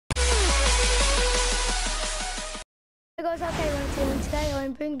Hey guys, okay, and today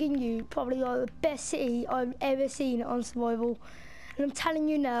I'm bringing you probably like the best city I've ever seen on survival, and I'm telling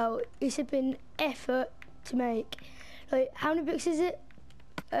you now, it's been effort to make. Like, how many books is it,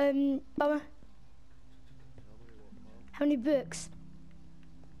 Bummer? How many books?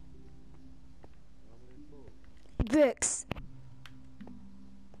 Books.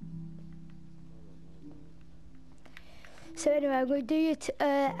 So anyway, I'm going to do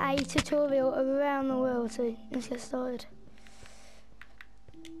a tutorial of around the world, so let's get started.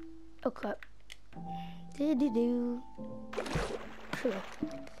 Oh crap. Do. Sure.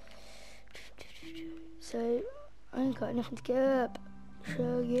 So, I ain't got nothing to get up.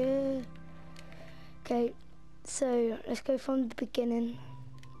 So yeah. Okay, so let's go from the beginning.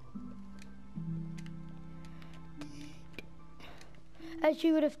 As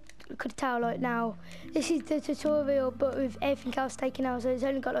you could tell, like now, this is the tutorial, but with everything else taken out. So it's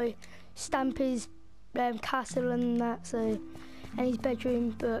only got like Stampy's castle and that, so and his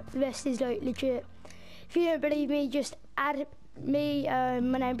bedroom, but the rest is like legit. If you don't believe me, just add me, my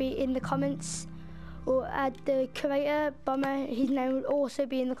name be in the comments, or add the creator, Bummer, his name will also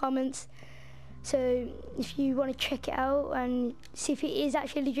be in the comments. So if you want to check it out and see if it is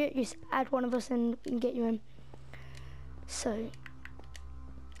actually legit, just add one of us and we can get you in. So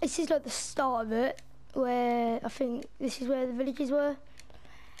this is like the start of it, where I think this is where the villages were,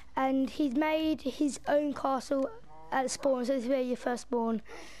 and he's made his own castle at the spawn, so this is where you first spawn.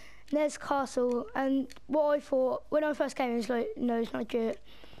 And there's castle, and what I thought when I first came, it was like, no, it's not legit.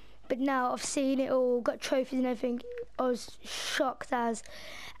 But now I've seen it all, got trophies and everything. I was shocked as.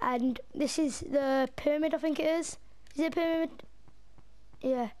 And this is the pyramid, I think it is. Is it a pyramid?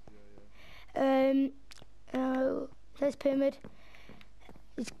 Yeah. There's pyramid.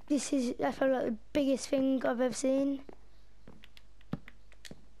 This is, I feel like the biggest thing I've ever seen.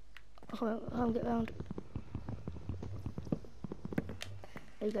 I can't get around.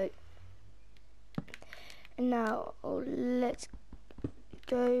 There you go. And now let's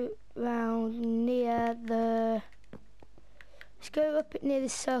go round near the. Let's go up near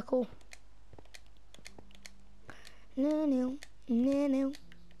this circle. No.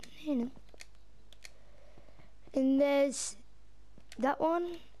 And there's that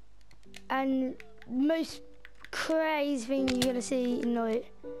one. And the most crazy thing you're gonna see in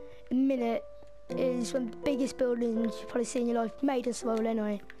like a minute is one of the biggest buildings you've probably seen in your life, made of survival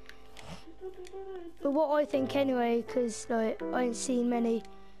anyway. But what I think anyway, because like I ain't seen many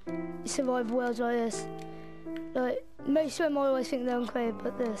survival worlds like this. Like most of them I always think they're uncreated,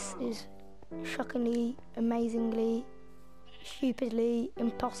 but this is shockingly, amazingly, stupidly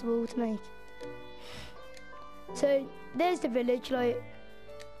impossible to make. So there's the village, like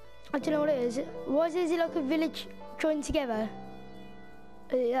I don't know what it is. Why is it like a village joined together?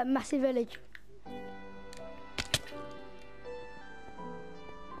 That massive village.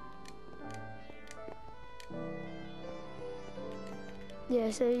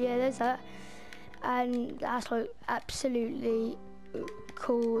 Yeah, so yeah, there's that, and that's like absolutely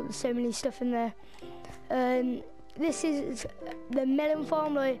cool. There's so many stuff in there. This is the melon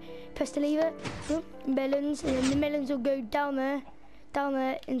farm. Like, press the lever, melons, and then the melons will go down there,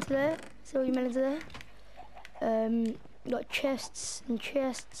 into there. So all your melons are there. Like chests and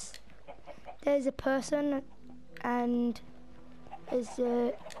chests. There's a person, and there's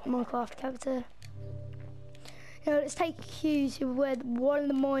a Minecraft character. Now let's take you to where one of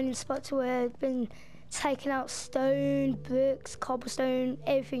the mining spots where it's been taking out stone, bricks, cobblestone,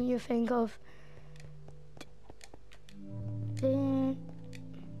 everything you think of. Here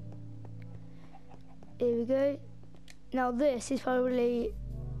we go. Now this is probably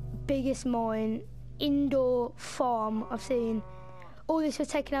biggest mine, indoor farm I've seen. All this was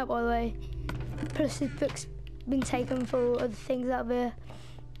taken out, by the way. Plus the bricks been taken for other things out there.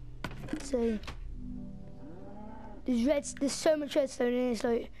 So there's so much redstone in it, it's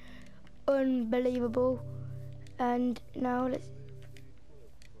like unbelievable. And now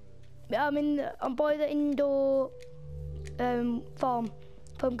I'm by the indoor farm.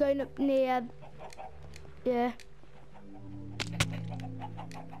 But I'm going up near, yeah.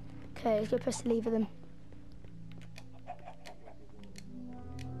 Okay, let's go press the lever then.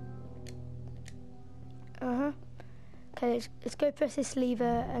 Okay, let's go press this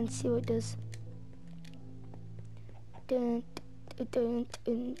lever and see what it does. Dun, dun,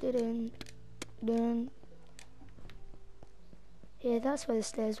 dun, dun, dun. Yeah, that's where the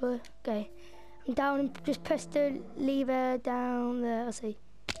stairs were. Okay, I'm down and just press the lever down there. I'll see.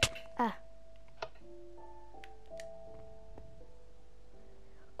 Ah.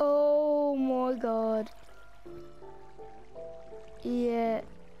 Oh my god. Yeah.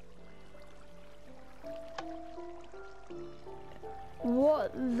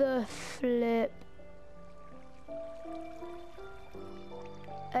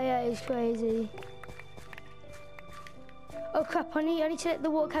 crazy. Oh crap, I need to let the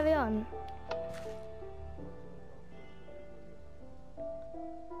water carry on.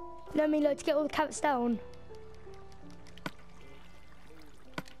 No, I mean like to get all the carrots down.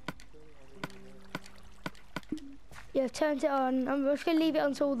 Yeah, I've turned it on. I'm just going to leave it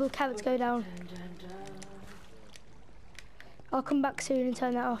until all the carrots go down. I'll come back soon and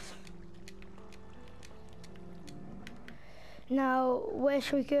turn that off. Now, where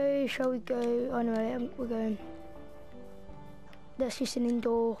shall we go? Shall we go? Oh no, we're going. That's just an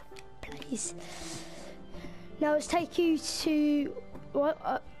indoor place. Now let's take you to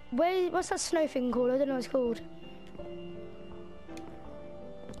what? What's that snow thing called? I don't know what it's called.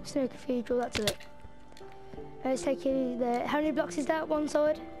 Snow Cathedral. That's it. Let's take you there. How many blocks is that? One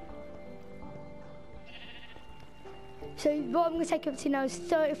side. So what I'm going to take you up to now is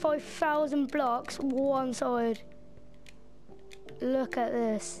 35,000 blocks one side. Look at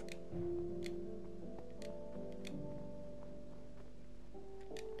this.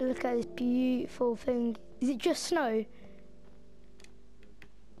 Look at this beautiful thing. Is it just snow?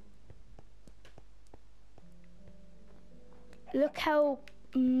 Look how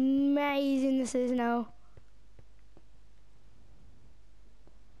amazing this is now.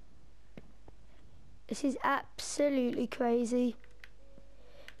 This is absolutely crazy.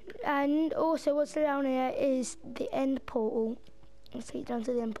 And also what's down here is the end portal. Let's take it down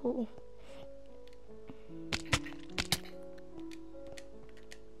to the end portal.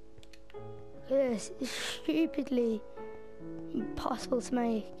 Look at this, it's stupidly impossible to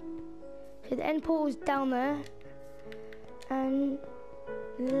make. Okay, the end portal's down there. And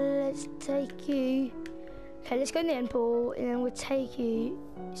let's take you, okay, let's go in the end portal and then we'll take you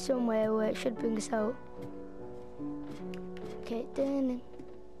somewhere where it should bring us out. Okay, then.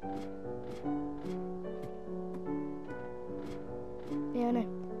 Yeah, I know.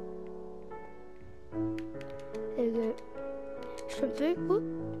 There we go. Straight through.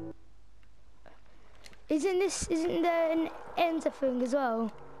 Whoop. Isn't there an ender thing as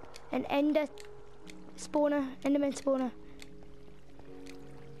well? An ender spawner, enderman spawner.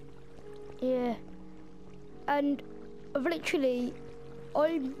 Yeah. And I've literally, I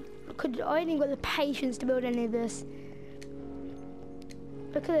ain't got the patience to build any of this.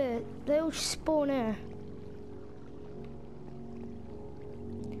 Look at it, they all spawn here.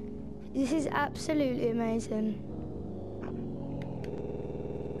 This is absolutely amazing.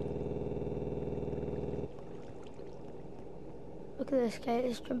 Look at this, okay,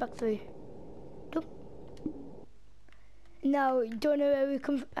 let's jump back through. Now, don't know where we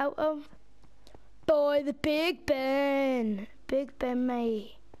come out of? By the Big Ben. Big Ben,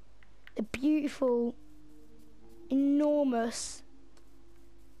 mate. The beautiful, enormous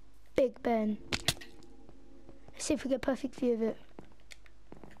Big Ben. Let's see if we get a perfect view of it.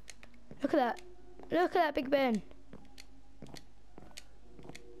 Look at that. Look at that Big Ben.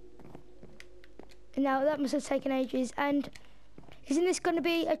 And now that must have taken ages. And isn't this going to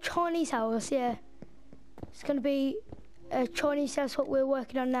be a Chinese house? Yeah. It's going to be a Chinese house, what we're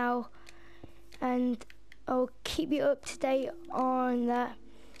working on now. And I'll keep you up to date on that.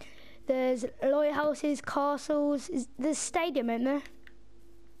 There's lighthouses, castles, there's a stadium, isn't there?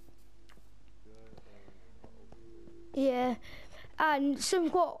 Yeah. And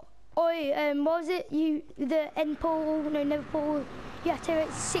somewhat, what was it? The end portal, no, never portal, you have to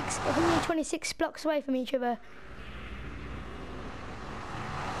 126 blocks away from each other.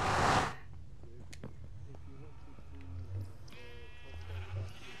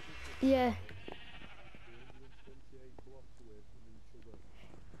 Yeah.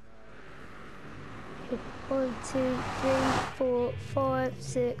 One, two, three, 4, 5,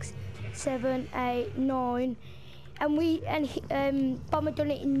 6, 7, 8, 9, and Bomber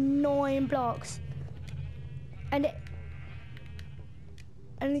done it in 9 blocks, and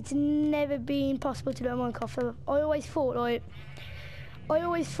it's never been possible to do it on Minecraft. I always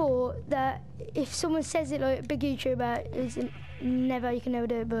thought that if someone says it like a big YouTuber, it's never, you can never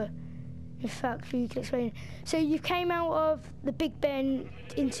do it, but in fact you can explain. So you came out of the Big Ben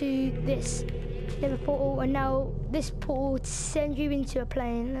into this nether portal, and now this portal sends you into a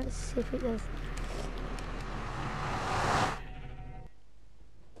plane. Let's see if it does.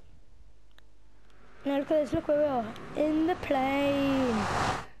 Now look at this, look where we are, in the plane.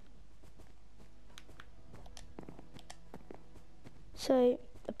 So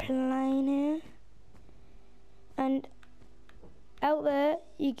the plane here, and out there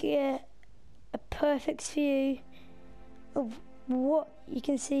you get a perfect view of what you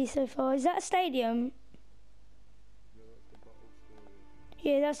can see so far. Is that a stadium?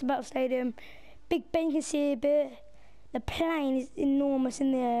 Yeah, that's the Battle Stadium. Big Ben, you can see a bit. The plane is enormous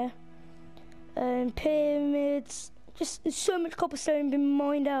in the air. pyramids, just so much cobblestone being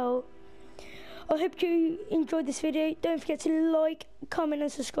mined out. I hope you enjoyed this video. Don't forget to like, comment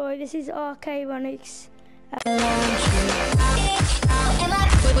and subscribe. This is xi-iRoNiiKz-ix.